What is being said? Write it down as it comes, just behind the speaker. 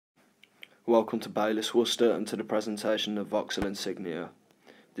Welcome to Baylis Worcester and to the presentation of Vauxhall Insignia.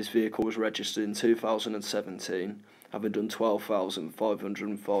 This vehicle was registered in 2017, having done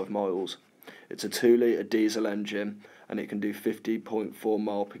 12,505 miles. It's a 2-litre diesel engine and it can do 50.4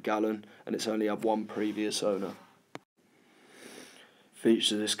 miles per gallon, and it's only had one previous owner.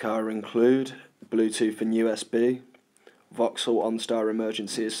 Features of this car include Bluetooth and USB, Vauxhall OnStar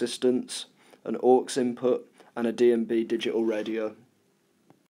emergency assistance, an aux input and a D&B digital radio.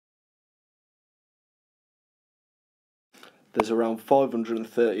 There's around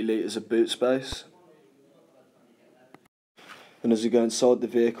 530 litres of boot space. And as you go inside the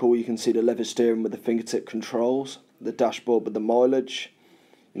vehicle, you can see the leather steering with the fingertip controls, the dashboard with the mileage,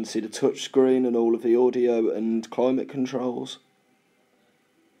 you can see the touch screen and all of the audio and climate controls,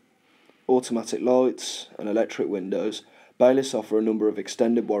 automatic lights and electric windows. Baylis offer a number of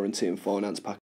extended warranty and finance packages.